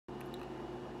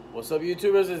What's up,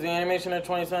 YouTubers? It's the Animation at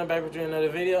 27 back with you in another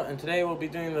video, and today we'll be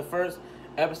doing the first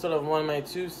episode of one of my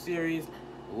two series,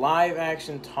 Live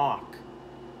Action Talk.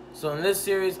 So in this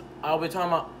series, I'll be talking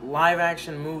about live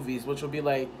action movies, which will be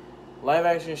like live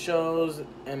action shows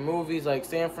and movies like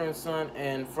Sanford and Son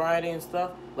and Friday and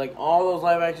stuff. Like all those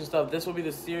live action stuff. This will be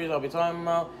the series I'll be talking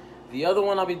about. The other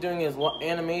one I'll be doing is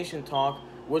Animation Talk,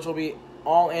 which will be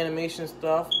all animation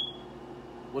stuff.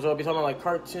 Which I'll be talking about like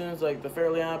cartoons like the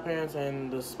Fairly Odd Parents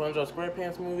and the SpongeBob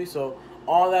SquarePants movie. So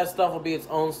all that stuff will be its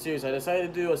own series. I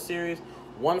decided to do a series,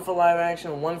 one for live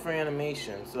action, one for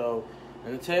animation. So,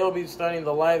 and today we'll be starting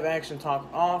the live action talk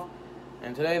off.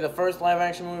 And today the first live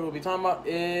action movie we'll be talking about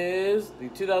is the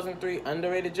 2003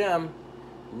 underrated gem,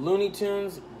 Looney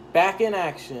Tunes Back in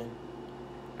Action.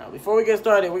 Now before we get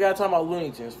started, we gotta talk about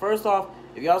Looney Tunes. First off,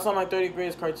 if y'all saw my 30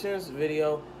 greatest cartoons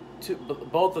video,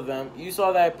 both of them, you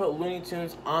saw that I put Looney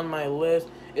Tunes on my list.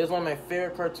 It is one of my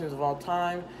favorite cartoons of all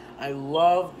time. I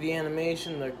love the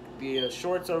animation. The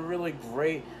shorts are really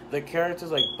great. The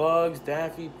characters like Bugs,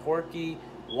 Daffy, Porky,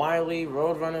 Wily,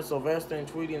 Roadrunner, Sylvester, and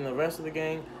Tweety, and the rest of the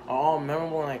gang are all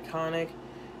memorable and iconic.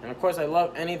 And of course, I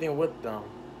love anything with them.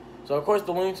 So of course,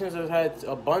 the Looney Tunes have had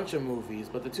a bunch of movies,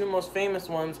 but the two most famous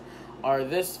ones are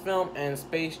this film and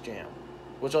Space Jam,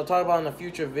 which I'll talk about in a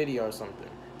future video or something.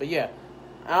 But yeah.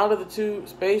 Out of the two,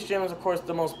 Space Jam is, of course,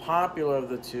 the most popular of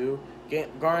the two,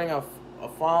 garnering a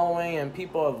following, and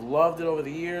people have loved it over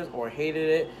the years or hated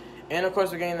it. And, of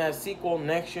course, we're getting that sequel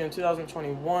next year in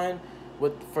 2021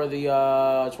 for the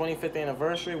 25th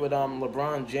anniversary with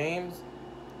LeBron James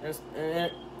in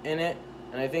it.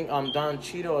 And I think Don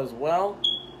Cheadle as well.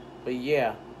 But,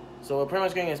 yeah. So we're pretty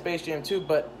much getting a Space Jam 2.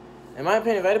 But, in my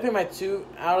opinion, if I had to pick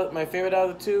my favorite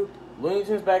out of the two, Looney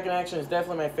Tunes Back in Action is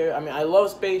definitely my favorite. I mean, I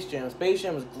love Space Jam. Space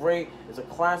Jam is great. It's a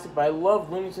classic, but I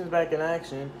love Looney Tunes Back in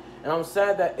Action. And I'm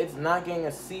sad that it's not getting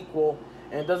a sequel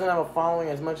and it doesn't have a following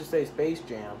as much as, say, Space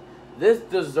Jam. This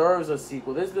deserves a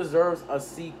sequel. This deserves a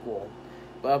sequel.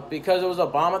 But because it was a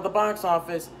bomb at the box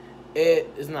office, it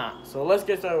is not. So let's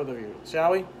get started with the review,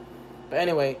 shall we? But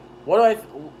anyway, what do I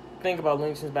think about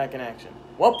Looney Tunes Back in Action?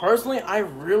 Well, personally, I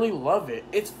really love it.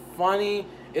 It's funny.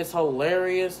 It's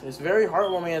hilarious. It's very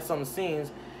heartwarming at some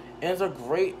scenes. And it's a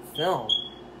great film.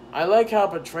 I like how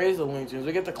it portrays the Looney Tunes.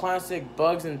 We get the classic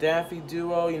Bugs and Daffy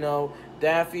duo. You know,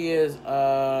 Daffy is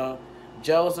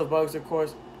jealous of Bugs, of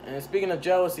course. And speaking of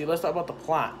jealousy, let's talk about the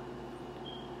plot.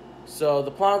 So,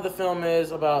 the plot of the film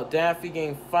is about Daffy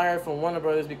getting fired from Warner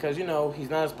Brothers because, you know, he's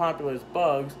not as popular as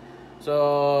Bugs.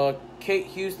 So, Kate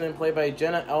Houston, played by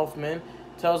Jenna Elfman,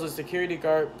 tells a security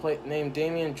guard named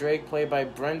Damian Drake, played by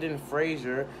Brendan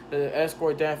Fraser, to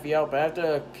escort Daffy out. But after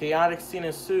a chaotic scene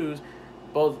ensues,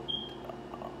 not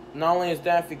only is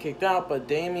Daffy kicked out, but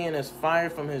Damian is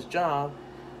fired from his job.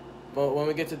 But when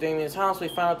we get to Damian's house, we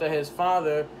find out that his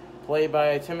father, played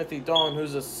by Timothy Dalton,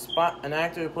 who's an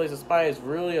actor who plays a spy, is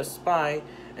really a spy,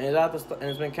 and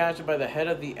has been captured by the head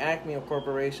of the Acme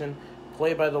Corporation,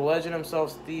 played by the legend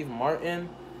himself, Steve Martin.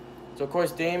 So of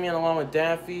course, Damian, along with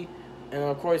Daffy, and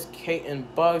of course, Kate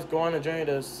and Bugs go on a journey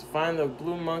to find the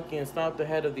Blue Monkey and stop the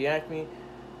head of the Acme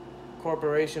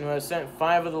Corporation, who has sent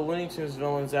 5 of the Looney Tunes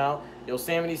villains out: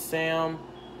 Yosemite Sam,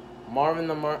 Marvin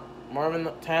the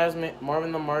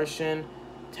Martian,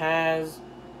 Taz,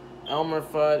 Elmer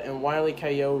Fudd, and Wile E.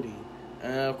 Coyote.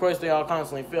 And of course, they all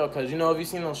constantly fail because, you know, if you've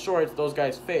seen those shorts, those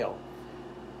guys fail.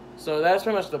 So that's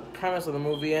pretty much the premise of the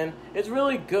movie, and it's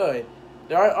really good.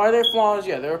 Are there flaws?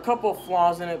 Yeah, there are a couple of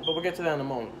flaws in it, but we'll get to that in a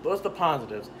moment. What's the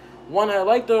positives? One, I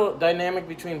like the dynamic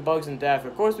between Bugs and Daffy.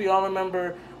 Of course, we all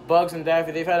remember Bugs and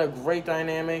Daffy. They've had a great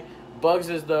dynamic. Bugs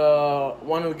is the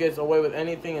one who gets away with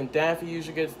anything, and Daffy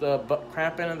usually gets the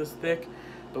crap end of the stick.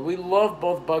 But we love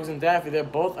both Bugs and Daffy. They're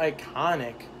both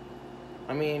iconic.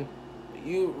 I mean,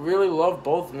 you really love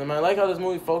both of them. I like how this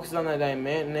movie focuses on that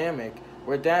dynamic,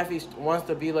 where Daffy wants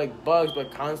to be like Bugs,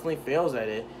 but constantly fails at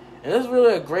it. And this is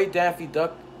really a great Daffy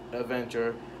Duck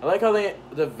adventure. I like how they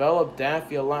develop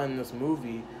Daffy a lot in this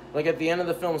movie. Like at the end of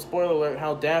the film, spoiler alert,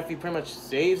 how Daffy pretty much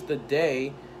saves the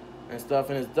day and stuff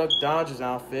in his Duck Dodgers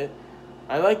outfit.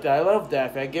 I like that. I love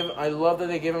Daffy. I love that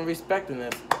they give him respect in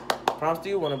this. Props to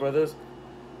you, Warner Brothers.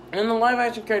 And the live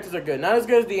action characters are good. Not as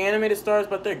good as the animated stars,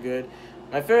 but they're good.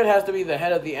 My favorite has to be the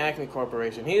head of the Acme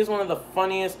Corporation. He is one of the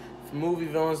funniest movie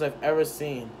villains I've ever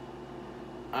seen.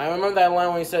 I remember that line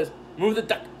when he says, "Move the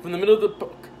duck from the middle of the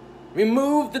book.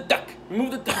 Remove the duck.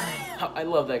 Remove the duck." I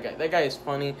love that guy. That guy is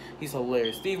funny. He's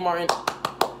hilarious. Steve Martin,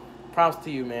 props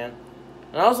to you, man.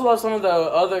 And I also love some of the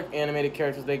other animated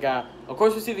characters they got. Of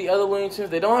course, we see the other Looney Tunes.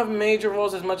 They don't have major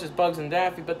roles as much as Bugs and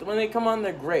Daffy, but when they come on,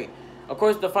 they're great. Of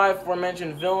course, the 5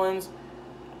 aforementioned villains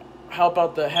help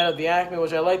out the head of the Acme,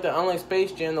 which I like that unlike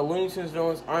Space Jam, the Looney Tunes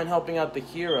villains aren't helping out the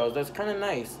heroes. That's kind of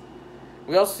nice.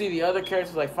 We also see the other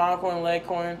characters like Foghorn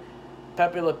Leghorn,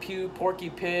 Pepe Le Pew, Porky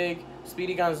Pig,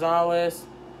 Speedy Gonzales,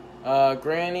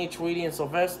 Granny, Tweety, and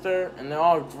Sylvester, and they're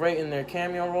all great in their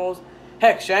cameo roles.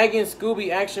 Heck, Shaggy and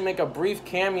Scooby actually make a brief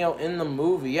cameo in the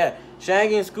movie. Yeah,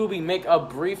 Shaggy and Scooby make a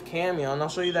brief cameo, and I'll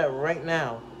show you that right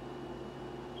now.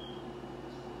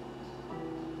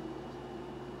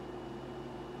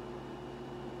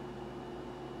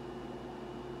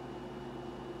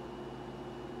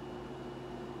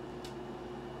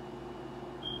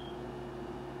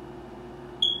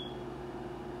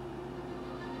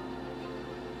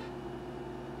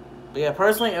 But yeah,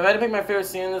 personally, if I had to pick my favorite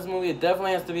scene in this movie, it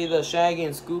definitely has to be the Shaggy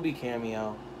and Scooby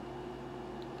cameo.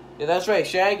 Yeah, that's right.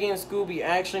 Shaggy and Scooby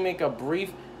actually make a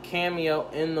brief cameo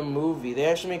in the movie. They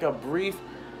actually make a brief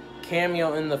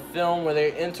cameo in the film where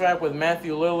they interact with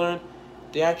Matthew Lillard,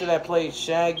 the actor that played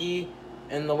Shaggy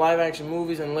in the live-action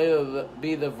movies, and later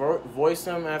be the voice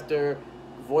of him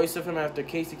after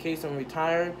Casey Kasem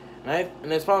retired.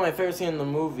 And it's probably my favorite scene in the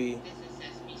movie.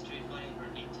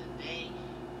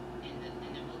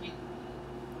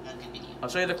 I'll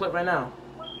show you the clip right now.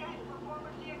 What kind of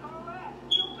performance do you call that?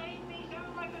 You made me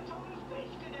sound like a total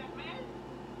space cadet, man.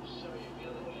 So you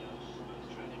really was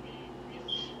trying to be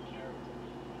really character.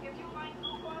 If you like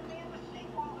Goof on me in the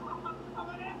sequel, I'm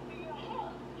gonna have to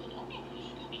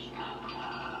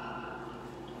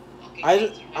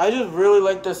I just really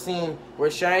like the scene where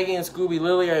Shaggy and Scooby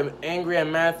literally are angry at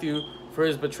Matthew for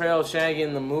his betrayal of Shaggy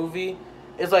in the movie.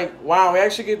 It's like, wow, we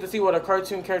actually get to see what a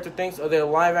cartoon character thinks of their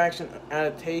live-action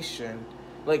adaptation.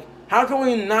 Like, how can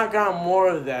we not got more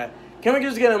of that? Can we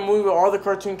just get a movie where all the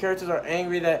cartoon characters are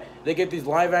angry that they get these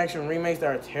live-action remakes that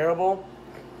are terrible?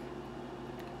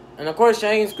 And of course,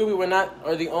 Shaggy and Scooby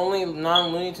are the only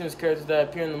non-Looney Tunes characters that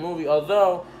appear in the movie,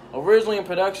 although originally in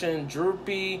production,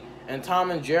 Droopy and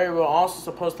Tom and Jerry were also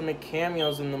supposed to make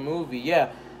cameos in the movie.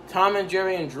 Yeah, Tom and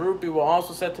Jerry and Droopy were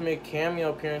also set to make cameo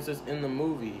appearances in the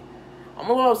movie. I'm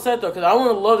a little upset though, because I would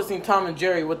have loved to see Tom and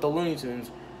Jerry with the Looney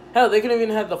Tunes. Hell, they could have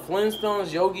even had the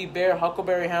Flintstones, Yogi Bear,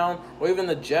 Huckleberry Hound, or even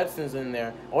the Jetsons in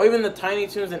there. Or even the Tiny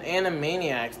Toons and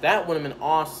Animaniacs. That would have been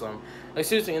awesome. Like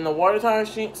seriously, in the water tower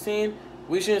scene,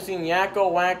 we should have seen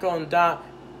Yakko, Wacko, and Dot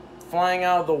flying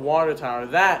out of the water tower.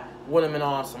 That would have been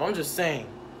awesome. I'm just saying.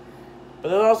 But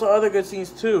there's also other good scenes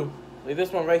too. Like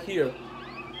this one right here.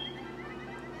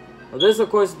 Well, this, of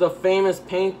course, is the famous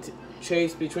paint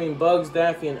chase between Bugs,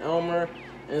 Daffy, and Elmer.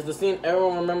 And it's the scene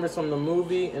everyone remembers from the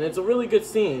movie. And it's a really good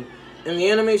scene. And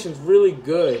the animation's really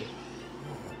good.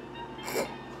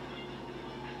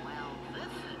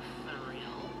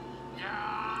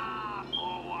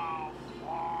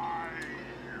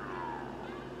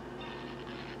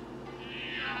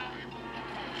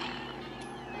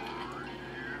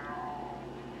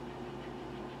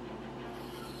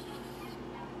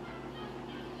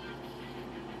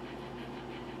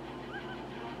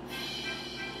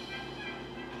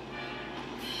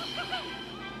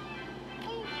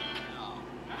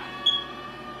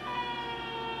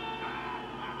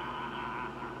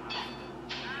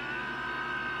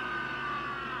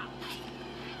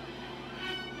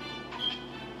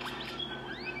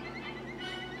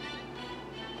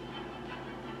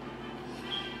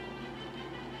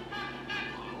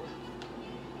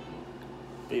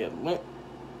 But yeah,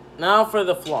 now for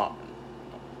the flaw.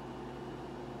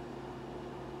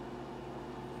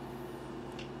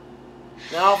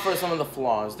 Now for some of the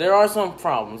flaws. There are some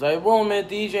problems. I will admit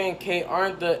DJ and Kate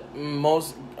aren't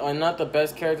not the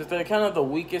best characters. They're kind of the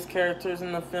weakest characters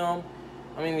in the film.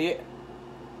 I mean,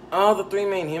 all the three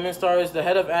main human stars, the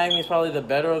head of Acme is probably the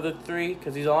better of the three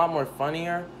because he's a lot more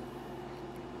funnier.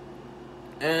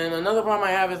 And another problem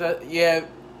I have is that, yeah,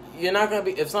 you're not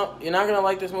gonna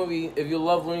like this movie if you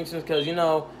love Looney Tunes because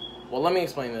well, let me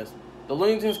explain this. The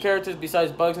Looney Tunes characters, besides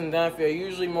Bugs and Daffy, are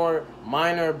usually more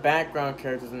minor background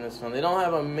characters in this film. They don't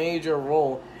have a major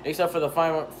role except for the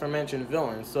aforementioned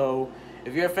villains. So,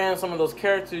 if you're a fan of some of those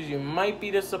characters, you might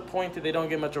be disappointed they don't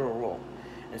get much of a role.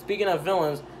 And speaking of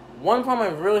villains, one problem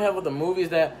I really have with the movie is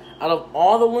that out of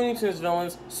all the Looney Tunes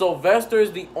villains, Sylvester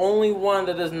is the only one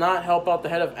that does not help out the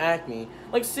head of Acme.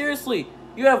 Like, seriously,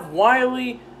 you have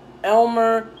Wiley,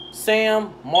 Elmer,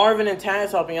 Sam, Marvin, and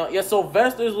Taz helping out. Yeah,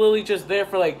 Sylvester's literally just there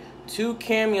for like 2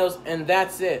 cameos and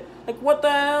that's it. Like, what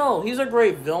the hell? He's a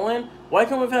great villain. Why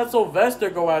can't we have had Sylvester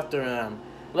go after him?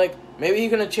 Like, maybe he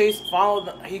could have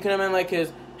he could have been like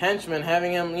his henchman,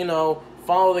 having him,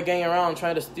 follow the gang around,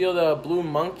 trying to steal the blue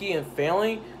monkey and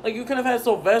failing. Like, you could have had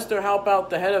Sylvester help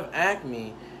out the head of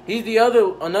Acme. He's the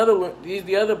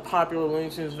other popular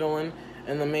Looney Tunes villain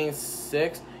in the main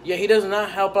 6. yet he does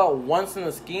not help out once in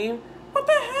the scheme. What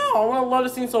the hell? I would have loved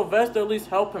to see Sylvester at least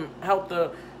help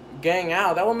the gang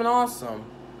out. That would have been awesome.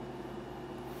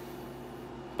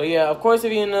 But yeah, of course,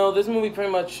 if you know, this movie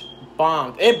pretty much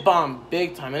bombed. It bombed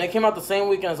big time. And it came out the same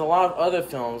weekend as a lot of other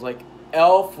films, like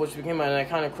Elf, which became an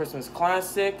iconic Christmas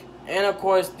classic. And of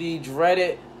course, the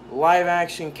dreaded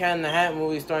live-action Cat in the Hat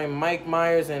movie starring Mike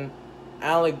Myers and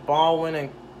Alec Baldwin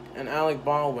and Alec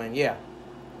Baldwin. Yeah.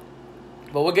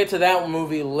 But we'll get to that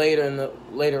movie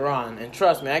later on. And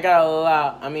trust me, I got a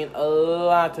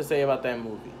lot to say about that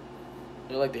movie.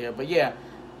 You'd like to hear. But yeah,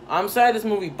 I'm sad this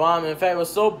movie bombed. In fact, it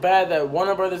was so bad that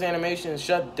Warner Brothers Animation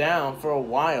shut down for a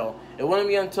while. It wouldn't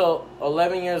be until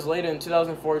 11 years later in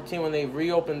 2014 when they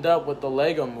reopened up with the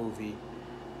Lego movie.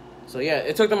 So yeah,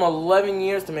 it took them 11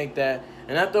 years to make that.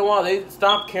 And after a while, they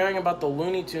stopped caring about the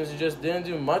Looney Tunes and just didn't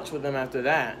do much with them after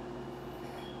that.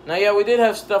 Now, yeah, we did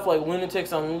have stuff like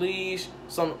Lunatics Unleashed,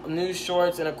 some news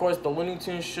shorts, and of course the Looney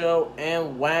Tunes show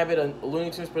and Wabbit, a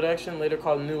Looney Tunes production, later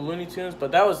called New Looney Tunes,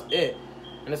 but that was it.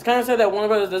 And it's kind of sad that Warner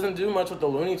Brothers doesn't do much with the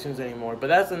Looney Tunes anymore, but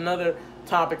that's another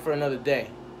topic for another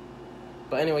day.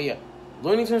 But anyway, yeah,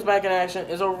 Looney Tunes Back in Action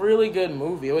is a really good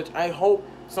movie, which I hope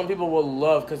some people will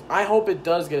love, because I hope it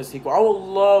does get a sequel. I would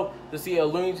love to see a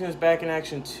Looney Tunes Back in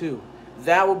Action 2.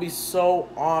 That would be so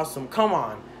awesome. Come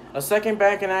on. A second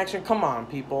Back in Action? Come on,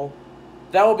 people.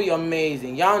 That would be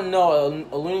amazing. Y'all know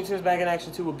a Looney Tunes Back in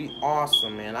Action 2 would be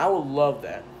awesome, man. I would love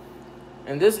that.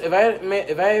 And this, if I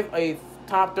have a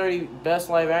top 30 best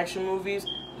live action movies,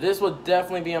 this would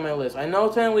definitely be on my list. I know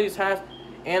technically it's half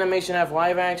animation, half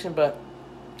live action, but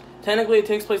technically it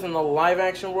takes place in the live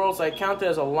action world, so I count it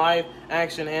as a live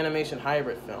action animation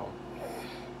hybrid film.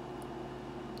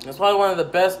 It's probably one of the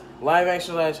best live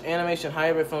action / animation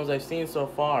hybrid films I've seen so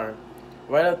far.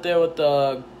 Right up there with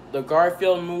the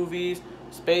Garfield movies,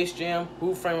 Space Jam,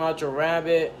 Who Framed Roger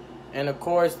Rabbit, and of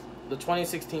course the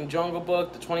 2016 Jungle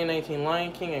Book, the 2019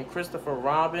 Lion King, and Christopher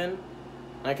Robin.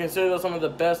 And I consider those some of the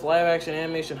best live-action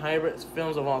animation hybrid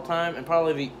films of all time, and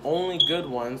probably the only good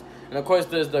ones. And of course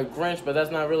there's the Grinch, but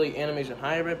that's not really animation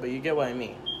hybrid, but you get what I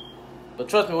mean. But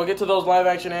trust me, we'll get to those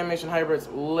live-action animation hybrids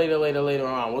later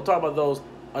on. We'll talk about those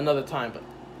another time. But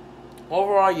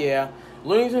overall, yeah,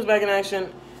 Looney Tunes Back in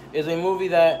Action is a movie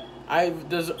that I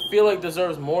feel like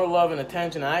deserves more love and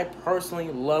attention. And I personally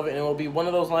love it, and it will be one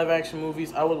of those live-action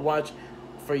movies I would watch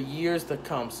for years to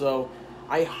come. So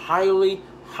I highly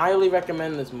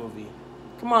recommend this movie.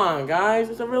 Come on, guys.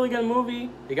 It's a really good movie.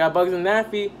 They got Bugs and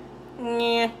Daffy.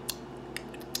 Nyeh.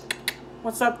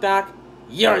 What's up, Doc?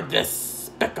 You're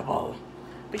despicable.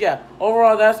 But yeah,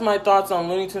 overall, that's my thoughts on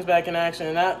Looney Tunes Back in Action.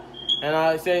 And I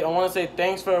want to say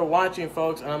thanks for watching,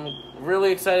 folks. And I'm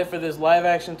really excited for this live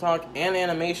action talk and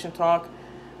animation talk.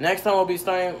 Next time we'll be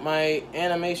starting my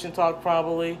animation talk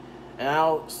probably, and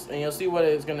you'll see what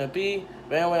it's gonna be.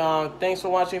 But anyway, thanks for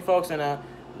watching, folks, and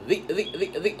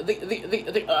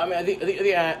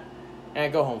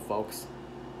and go home, folks.